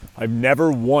I've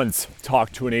never once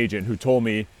talked to an agent who told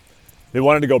me they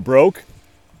wanted to go broke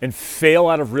and fail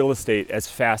out of real estate as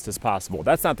fast as possible.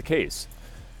 That's not the case.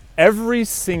 Every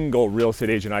single real estate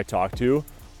agent I talk to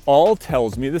all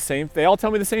tells me the same. They all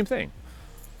tell me the same thing.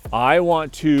 I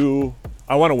want to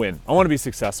win. I want to be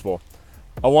successful.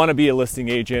 I want to be a listing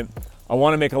agent. I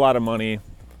want to make a lot of money.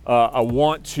 I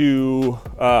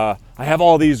have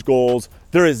all these goals.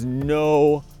 There is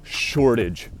no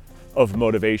shortage of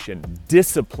motivation.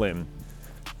 Discipline,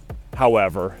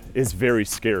 however, is very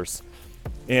scarce.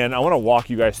 And I want to walk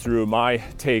you guys through my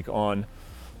take on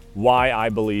why I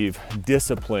believe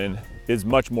discipline is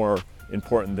much more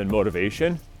important than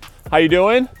motivation. How you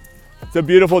doing? It's a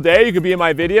beautiful day. You could be in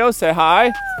my video. Say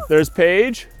hi. There's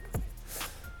Paige.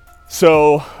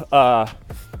 So,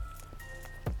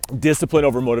 discipline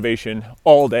over motivation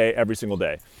all day, every single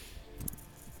day.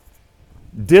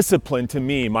 Discipline, to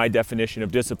me, my definition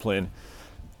of discipline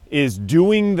is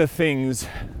doing the things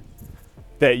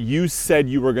that you said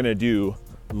you were going to do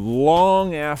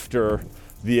long after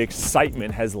the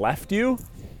excitement has left you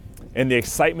and the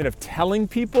excitement of telling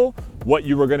people what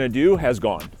you were going to do has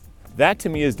gone. That to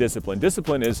me is discipline.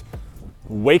 Discipline is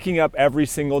waking up every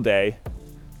single day,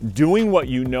 doing what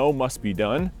you know must be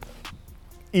done,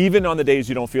 even on the days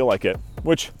you don't feel like it,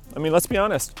 which, I mean, let's be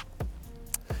honest,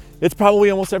 it's probably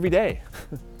almost every day,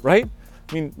 right?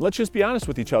 I mean, let's just be honest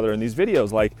with each other in these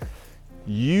videos. Like,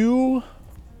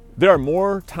 there are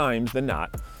more times than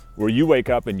not where you wake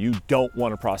up and you don't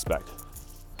want to prospect.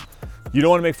 You don't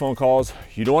want to make phone calls.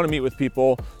 You don't want to meet with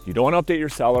people. You don't want to update your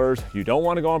sellers. You don't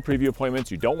want to go on preview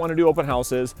appointments. You don't want to do open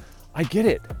houses. I get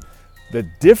it. The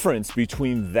difference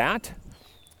between that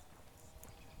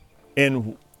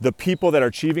and the people that are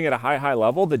achieving at a high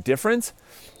level, the difference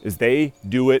is they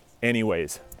do it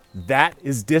anyways. That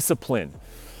is discipline.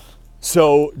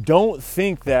 So don't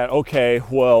think that, okay,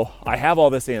 well, I have all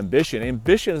this ambition.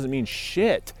 Ambition doesn't mean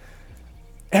shit.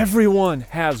 Everyone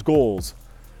has goals.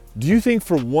 Do you think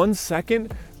for 1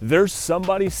 second there's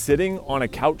somebody sitting on a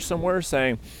couch somewhere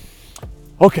saying,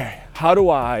 okay, how do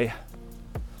I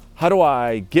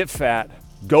get fat,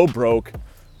 go broke,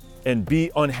 and be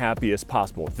unhappy as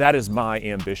possible? That is my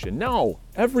ambition. No,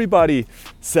 everybody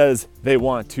says they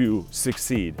want to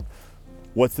succeed.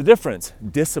 What's the difference?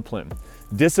 Discipline.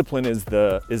 Discipline is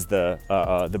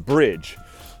the bridge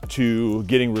to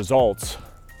getting results,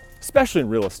 especially in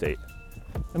real estate.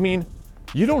 I mean,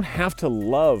 you don't have to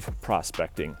love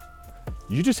prospecting.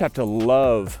 You just have to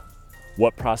love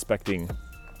what prospecting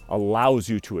allows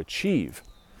you to achieve.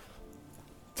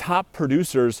 Top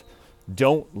producers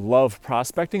don't love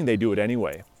prospecting, they do it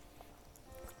anyway.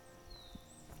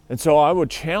 And so I would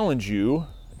challenge you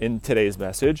in today's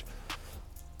message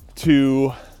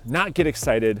to not get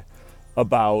excited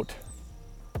about,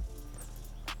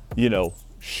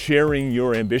 sharing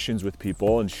your ambitions with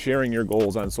people and sharing your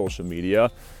goals on social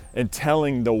media and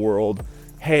telling the world,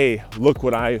 hey, look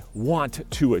what I want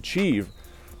to achieve.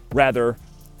 Rather,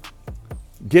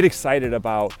 get excited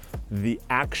about the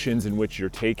actions in which you're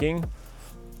taking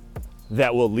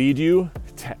that will lead you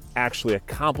to actually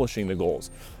accomplishing the goals.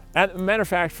 As a matter of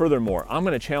fact, furthermore, I'm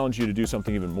going to challenge you to do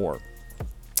something even more.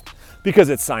 Because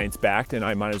it's science-backed and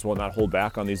I might as well not hold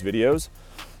back on these videos,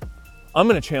 I'm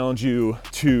going to challenge you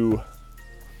to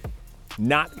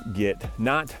not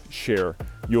share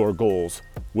your goals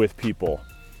with people.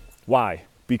 Why?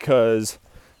 Because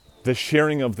the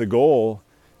sharing of the goal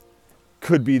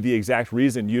could be the exact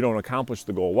reason you don't accomplish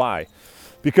the goal. Why?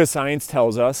 Because science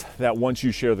tells us that once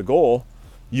you share the goal,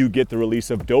 you get the release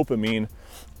of dopamine.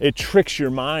 It tricks your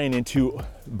mind into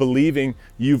believing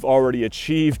you've already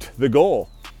achieved the goal.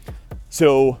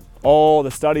 So all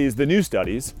the studies, the new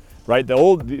studies, right?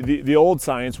 The old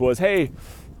science was, hey,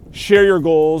 share your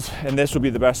goals, and this will be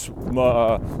the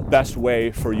best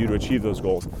way for you to achieve those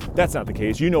goals. That's not the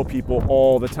case. You know people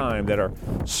all the time that are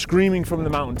screaming from the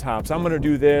mountaintops, I'm going to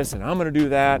do this and I'm going to do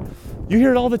that. You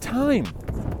hear it all the time.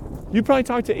 You probably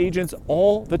talk to agents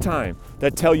all the time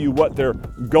that tell you what they're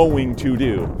going to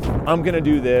do. I'm going to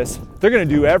do this. They're going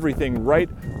to do everything right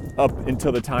up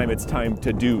until the time it's time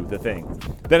to do the thing.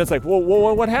 Then it's like, well,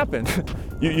 what happened?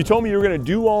 You told me you were going to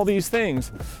do all these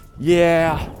things.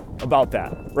 Yeah, about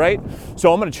that, right?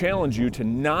 So I'm going to challenge you to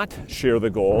not share the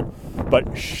goal,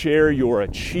 but share your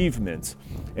achievements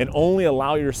and only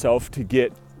allow yourself to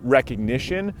get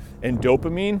recognition and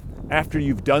dopamine after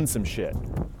you've done some shit.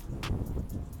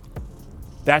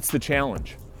 That's the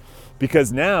challenge.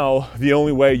 Because now the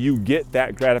only way you get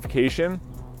that gratification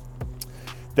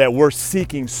that we're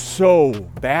seeking so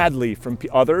badly from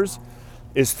others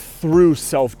is through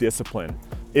self-discipline,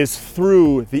 is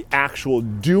through the actual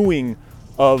doing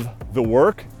of the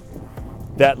work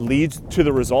that leads to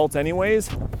the results anyways,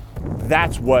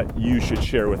 that's what you should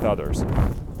share with others.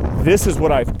 This is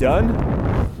what I've done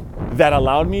that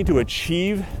allowed me to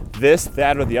achieve this,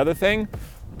 that, or the other thing.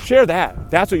 Share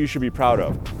that. That's what you should be proud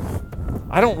of.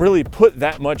 I don't really put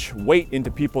that much weight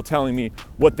into people telling me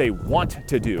what they want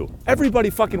to do. Everybody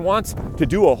fucking wants to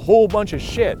do a whole bunch of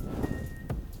shit.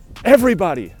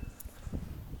 Everybody.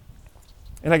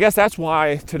 And I guess that's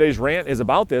why today's rant is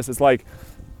about this. It's like,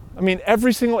 I mean,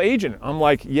 every single agent, I'm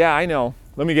like, yeah, I know.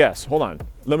 Let me guess. Hold on.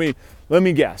 Let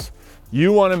me guess.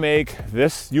 You want to make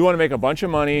this, you want to make a bunch of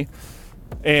money,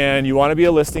 and you want to be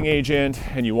a listing agent,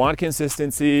 and you want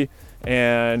consistency,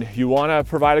 and you want to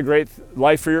provide a great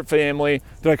life for your family.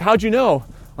 They're like, how'd you know?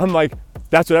 I'm like,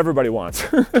 that's what everybody wants.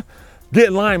 Get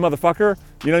in line, motherfucker.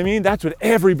 You know what I mean? That's what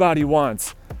everybody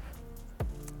wants.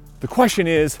 The question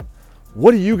is,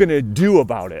 what are you going to do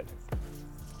about it?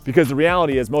 Because the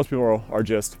reality is most people are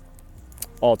just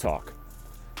all talk.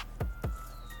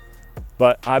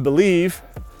 But I believe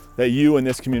that you in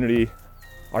this community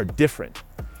are different.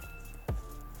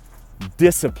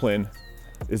 Discipline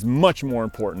is much more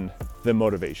important than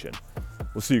motivation.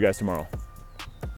 We'll see you guys tomorrow.